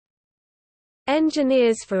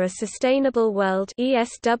Engineers for a Sustainable World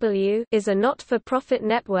 (ESW) is a not-for-profit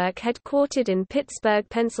network headquartered in Pittsburgh,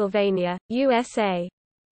 Pennsylvania, USA.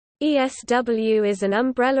 ESW is an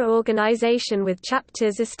umbrella organization with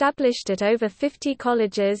chapters established at over 50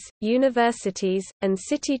 colleges, universities, and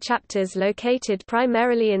city chapters located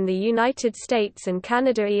primarily in the United States and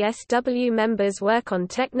Canada. ESW members work on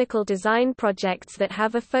technical design projects that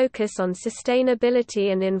have a focus on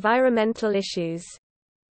sustainability and environmental issues.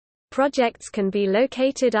 Projects can be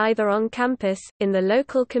located either on campus, in the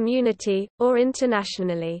local community, or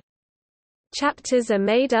internationally. Chapters are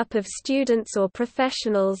made up of students or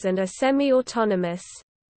professionals and are semi-autonomous.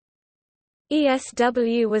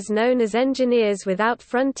 ESW was known as Engineers Without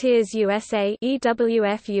Frontiers USA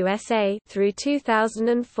 (EWF USA) through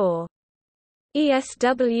 2004.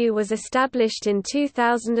 ESW was established in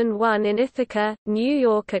 2001 in Ithaca, New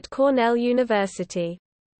York at Cornell University.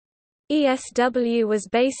 ESW was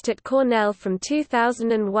based at Cornell from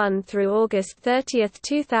 2001 through August 30,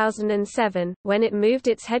 2007, when it moved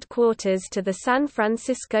its headquarters to the San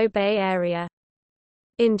Francisco Bay Area.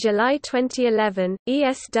 In July 2011,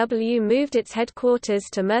 ESW moved its headquarters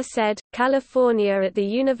to Merced, California at the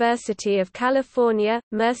University of California,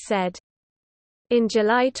 Merced. In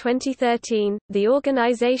July 2013, the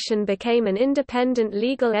organization became an independent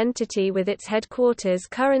legal entity with its headquarters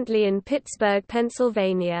currently in Pittsburgh,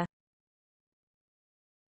 Pennsylvania.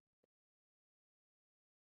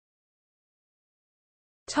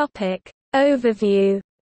 Overview.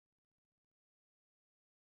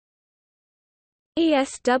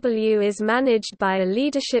 ESW is managed by a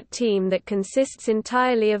leadership team that consists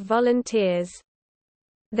entirely of volunteers.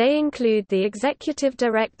 They include the Executive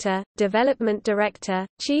Director, Development Director,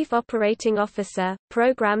 Chief Operating Officer,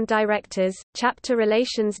 Program Directors, Chapter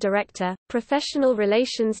Relations Director, Professional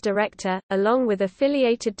Relations Director, along with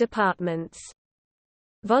affiliated departments.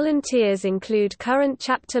 Volunteers include current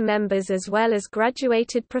chapter members as well as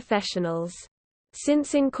graduated professionals.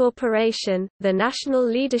 Since incorporation, the national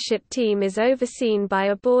leadership team is overseen by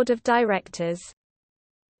a board of directors.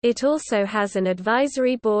 It also has an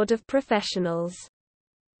advisory board of professionals.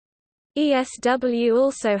 ESW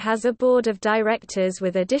also has a board of directors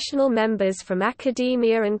with additional members from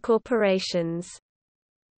academia and corporations.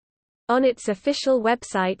 On its official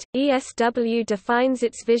website, ESW defines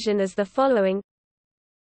its vision as the following: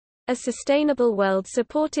 a sustainable world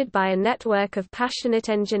supported by a network of passionate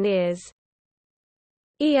engineers.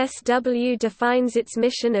 ESW defines its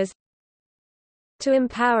mission as to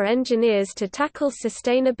empower engineers to tackle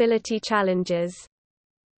sustainability challenges.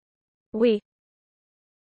 We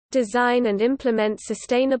design and implement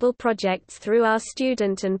sustainable projects through our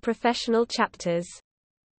student and professional chapters.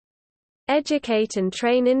 Educate and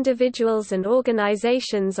train individuals and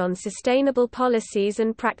organizations on sustainable policies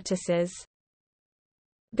and practices.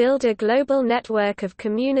 Build a global network of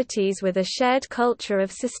communities with a shared culture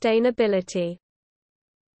of sustainability.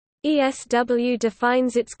 ESW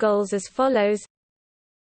defines its goals as follows.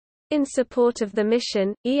 In support of the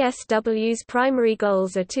mission, ESW's primary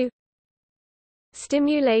goals are to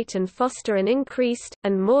stimulate and foster an increased,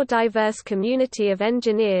 and more diverse community of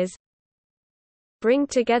engineers, bring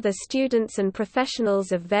together students and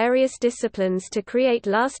professionals of various disciplines to create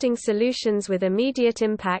lasting solutions with immediate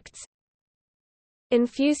impacts,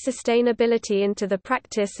 infuse sustainability into the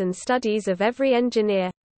practice and studies of every engineer,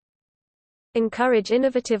 encourage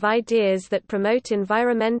innovative ideas that promote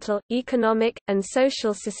environmental, economic, and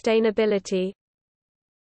social sustainability,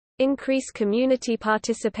 increase community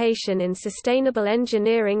participation in sustainable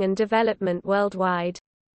engineering and development worldwide.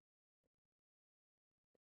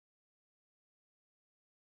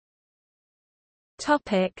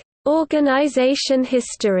 Organization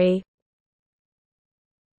history.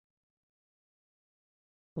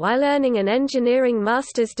 While earning an engineering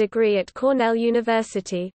master's degree at Cornell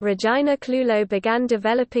University, Regina Clulow began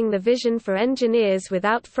developing the vision for Engineers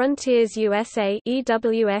Without Frontiers USA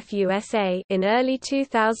 (EWF USA) in early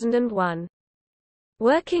 2001.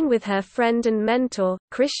 Working with her friend and mentor,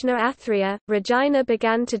 Krishna Athreya, Regina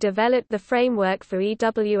began to develop the framework for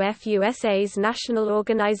EWF USA's national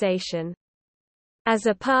organization. As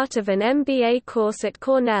a part of an MBA course at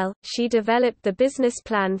Cornell, she developed the business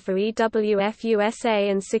plan for EWF USA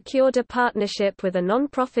and secured a partnership with a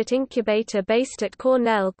nonprofit incubator based at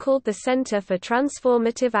Cornell called the Center for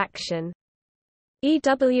Transformative Action.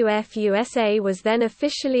 EWF USA was then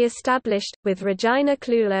officially established, with Regina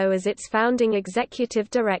Clulow as its founding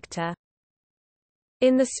executive director.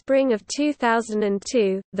 In the spring of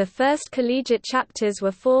 2002, the first collegiate chapters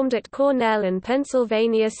were formed at Cornell and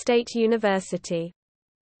Pennsylvania State University.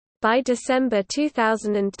 By December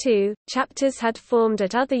 2002, chapters had formed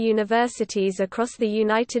at other universities across the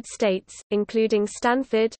United States, including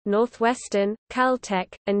Stanford, Northwestern,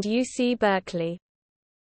 Caltech, and UC Berkeley.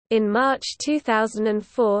 In March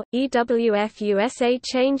 2004, EWF USA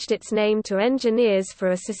changed its name to Engineers for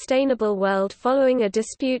a Sustainable World following a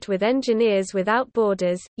dispute with Engineers Without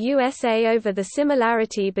Borders, USA over the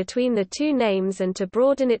similarity between the two names and to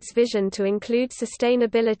broaden its vision to include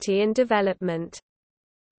sustainability in development.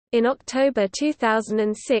 In October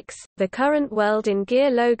 2006, the current World in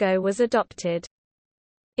Gear logo was adopted.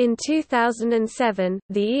 In 2007,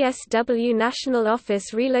 the ESW National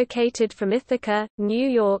Office relocated from Ithaca, New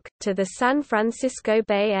York, to the San Francisco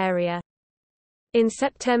Bay Area. In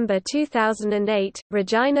September 2008,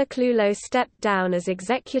 Regina Clulow stepped down as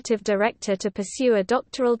executive director to pursue a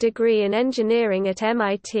doctoral degree in engineering at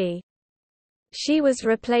MIT. She was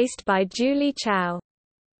replaced by Julie Chow.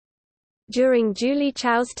 During Julie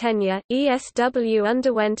Chow's tenure, ESW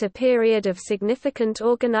underwent a period of significant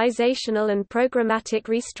organizational and programmatic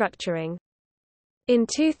restructuring. In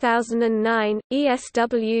 2009,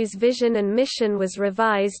 ESW's vision and mission was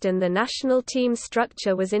revised and the national team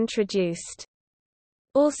structure was introduced.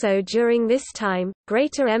 Also during this time,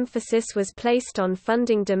 greater emphasis was placed on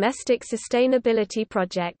funding domestic sustainability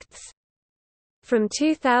projects. From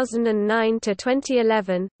 2009 to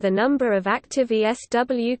 2011, the number of active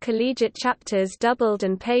ESW collegiate chapters doubled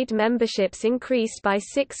and paid memberships increased by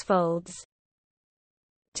six-folds.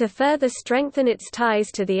 To further strengthen its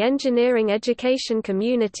ties to the engineering education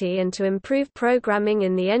community and to improve programming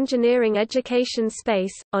in the engineering education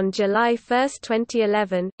space, on July 1,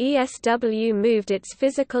 2011, ESW moved its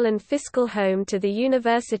physical and fiscal home to the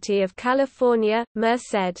University of California,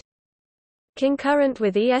 Merced. Concurrent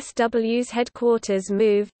with ESW's headquarters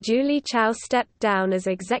move, Julie Chow stepped down as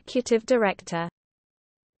executive director.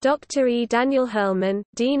 Dr. E. Daniel Hurlman,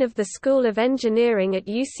 Dean of the School of Engineering at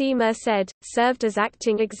UC Merced, served as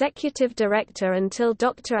acting executive director until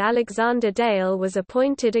Dr. Alexander Dale was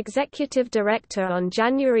appointed executive director on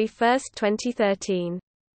January 1, 2013.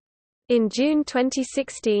 In June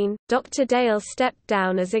 2016, Dr. Dale stepped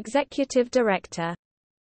down as executive director.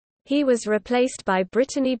 He was replaced by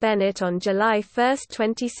Brittany Bennett on July 1,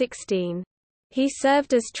 2016. He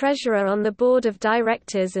served as treasurer on the board of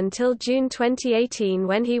directors until June 2018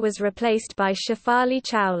 when he was replaced by Shefali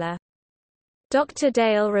Chawla. Dr.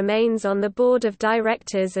 Dale remains on the board of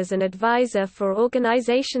directors as an advisor for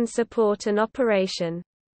organization support and operation.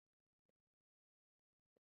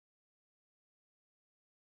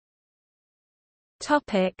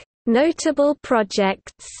 Topic: Notable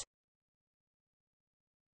projects.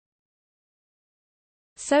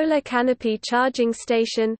 Solar canopy charging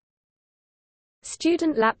station.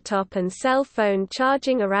 Student laptop and cell phone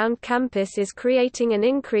charging around campus is creating an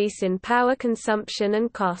increase in power consumption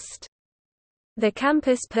and cost. The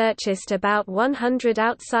campus purchased about 100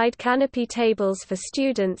 outside canopy tables for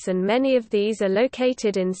students and many of these are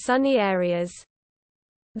located in sunny areas.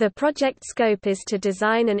 The project scope is to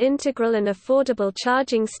design an integral and affordable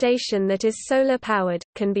charging station that is solar-powered,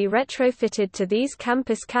 can be retrofitted to these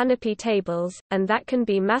campus canopy tables, and that can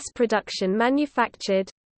be mass production manufactured.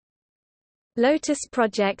 Lotus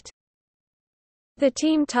Project. The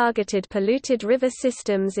team targeted polluted river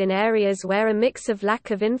systems in areas where a mix of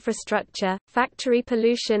lack of infrastructure, factory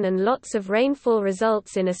pollution and lots of rainfall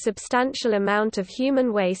results in a substantial amount of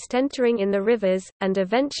human waste entering in the rivers, and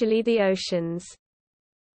eventually the oceans.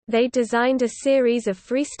 They designed a series of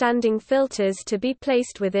freestanding filters to be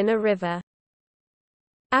placed within a river.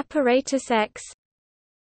 Apparatus X.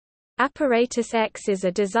 Apparatus X is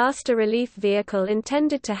a disaster relief vehicle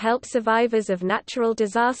intended to help survivors of natural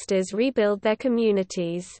disasters rebuild their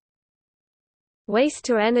communities. Waste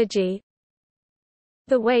to Energy.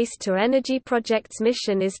 The Waste to Energy project's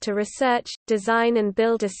mission is to research, design and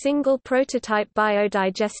build a single prototype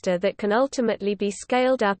biodigester that can ultimately be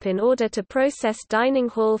scaled up in order to process dining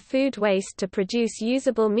hall food waste to produce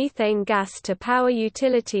usable methane gas to power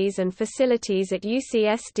utilities and facilities at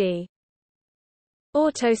UCSD.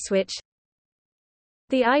 Autoswitch.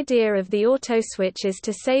 The idea of the autoswitch is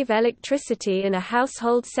to save electricity in a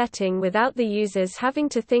household setting without the users having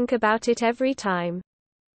to think about it every time.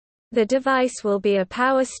 The device will be a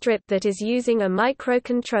power strip that is using a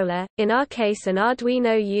microcontroller, in our case an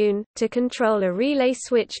Arduino Uno, to control a relay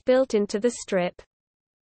switch built into the strip.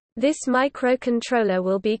 This microcontroller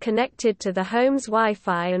will be connected to the home's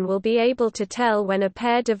Wi-Fi and will be able to tell when a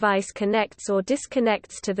pair device connects or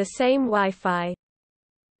disconnects to the same Wi-Fi.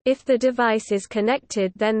 If the device is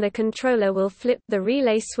connected, then the controller will flip the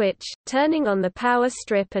relay switch, turning on the power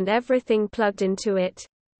strip and everything plugged into it.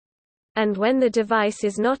 and when the device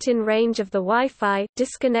is not in range of the Wi-Fi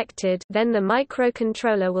disconnected, then the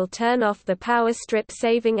microcontroller will turn off the power strip,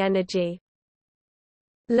 saving energy.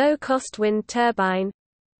 Low-cost wind turbine.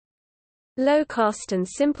 Low-cost and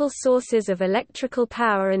simple sources of electrical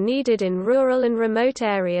power are needed in rural and remote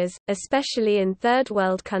areas, especially in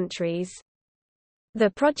third-world countries. The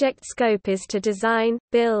project scope is to design,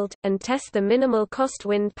 build, and test the minimal-cost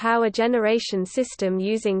wind power generation system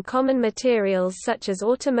using common materials such as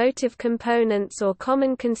automotive components or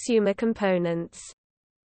common consumer components.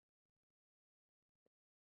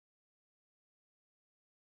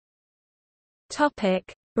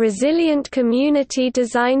 Resilient Community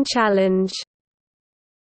Design Challenge.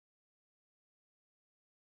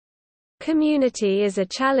 Community is a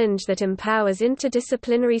challenge that empowers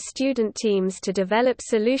interdisciplinary student teams to develop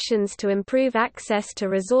solutions to improve access to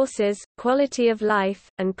resources, quality of life,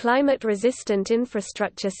 and climate-resistant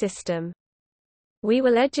infrastructure system. We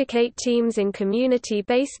will educate teams in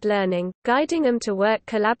community-based learning, guiding them to work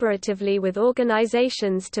collaboratively with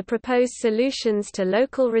organizations to propose solutions to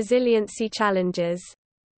local resiliency challenges.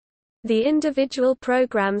 The individual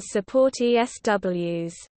programs support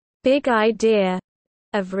ESW's big idea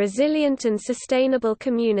of resilient and sustainable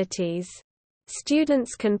communities.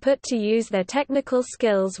 Students can put to use their technical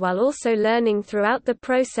skills while also learning throughout the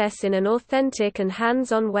process in an authentic and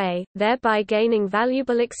hands-on way, thereby gaining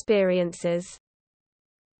valuable experiences.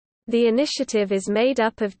 The initiative is made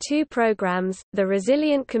up of two programs, the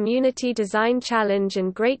Resilient Community Design Challenge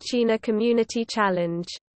and Great China Community Challenge.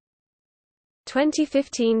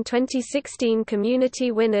 2015-2016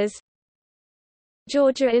 community winners: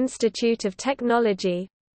 Georgia Institute of Technology.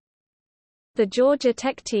 The Georgia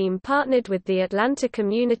Tech team partnered with the Atlanta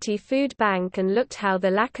Community Food Bank and looked how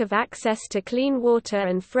the lack of access to clean water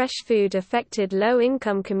and fresh food affected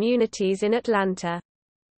low-income communities in Atlanta.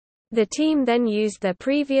 The team then used their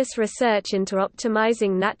previous research into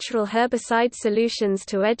optimizing natural herbicide solutions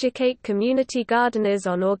to educate community gardeners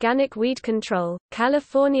on organic weed control.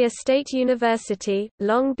 California State University,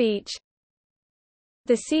 Long Beach.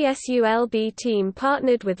 The CSULB team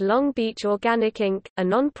partnered with Long Beach Organic Inc., a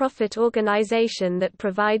non-profit organization that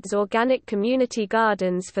provides organic community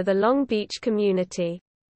gardens for the Long Beach community.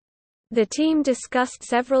 The team discussed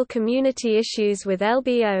several community issues with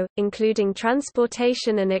LBO, including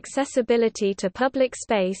transportation and accessibility to public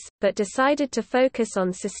space, but decided to focus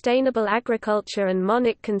on sustainable agriculture and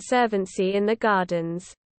monarch conservancy in the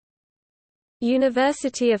gardens.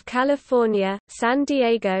 University of California, San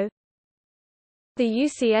Diego. The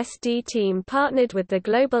UCSD team partnered with the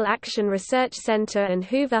Global Action Research Center and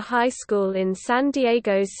Hoover High School in San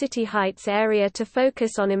Diego's City Heights area to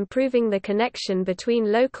focus on improving the connection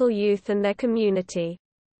between local youth and their community.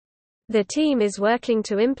 The team is working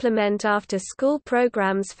to implement after-school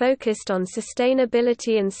programs focused on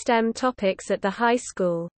sustainability and STEM topics at the high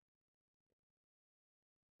school.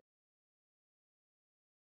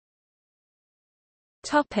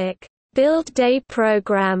 Build Day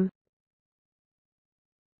program.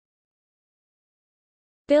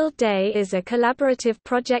 Build Day is a collaborative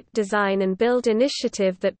project design and build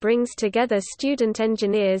initiative that brings together student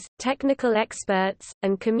engineers, technical experts,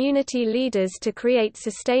 and community leaders to create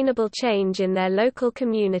sustainable change in their local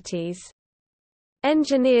communities.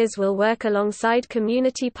 Engineers will work alongside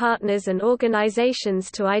community partners and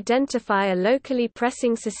organizations to identify a locally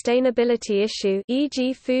pressing sustainability issue,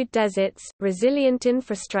 e.g. food deserts, resilient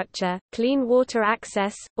infrastructure, clean water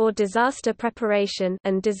access, or disaster preparation,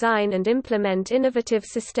 and design and implement innovative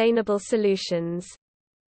sustainable solutions.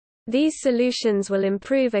 These solutions will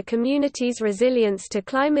improve a community's resilience to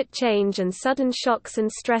climate change and sudden shocks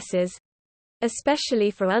and stresses,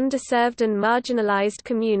 especially for underserved and marginalized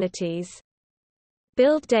communities.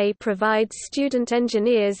 Build Day provides student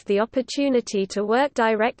engineers the opportunity to work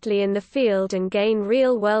directly in the field and gain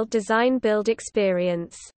real-world design-build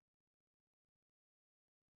experience.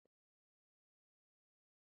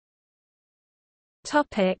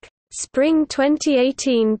 Spring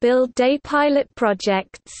 2018 Build Day pilot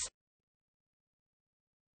projects.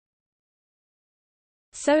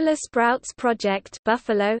 Solar Sprouts Project,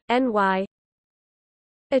 Buffalo, NY.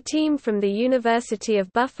 A team from the University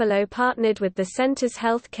of Buffalo partnered with the Center's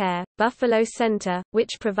Healthcare, Buffalo Center,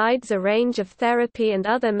 which provides a range of therapy and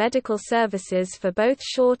other medical services for both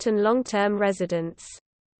short- and long-term residents.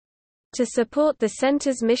 To support the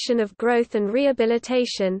center's mission of growth and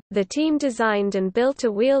rehabilitation, the team designed and built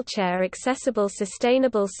a wheelchair-accessible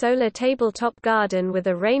sustainable solar tabletop garden with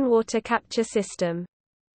a rainwater capture system.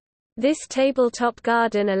 This tabletop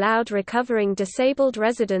garden allowed recovering disabled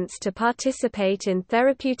residents to participate in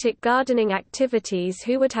therapeutic gardening activities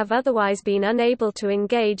who would have otherwise been unable to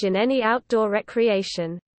engage in any outdoor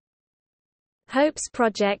recreation. Hopes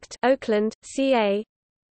Project, Oakland, CA.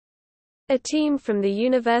 A team from the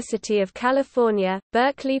University of California,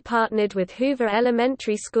 Berkeley partnered with Hoover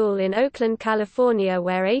Elementary School in Oakland, California,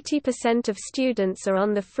 where 80% of students are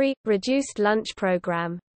on the free, reduced lunch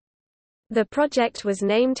program. The project was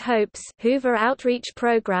named HOPES, Hoover Outreach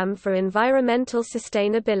Program for Environmental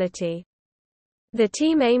Sustainability. The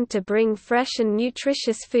team aimed to bring fresh and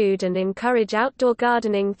nutritious food and encourage outdoor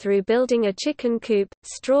gardening through building a chicken coop,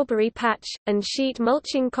 strawberry patch, and sheet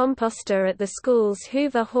mulching composter at the school's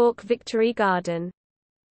Hoover Hawk Victory Garden.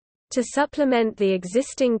 To supplement the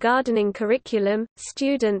existing gardening curriculum,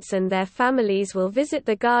 students and their families will visit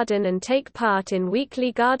the garden and take part in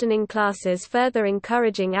weekly gardening classes, further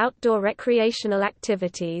encouraging outdoor recreational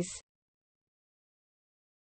activities.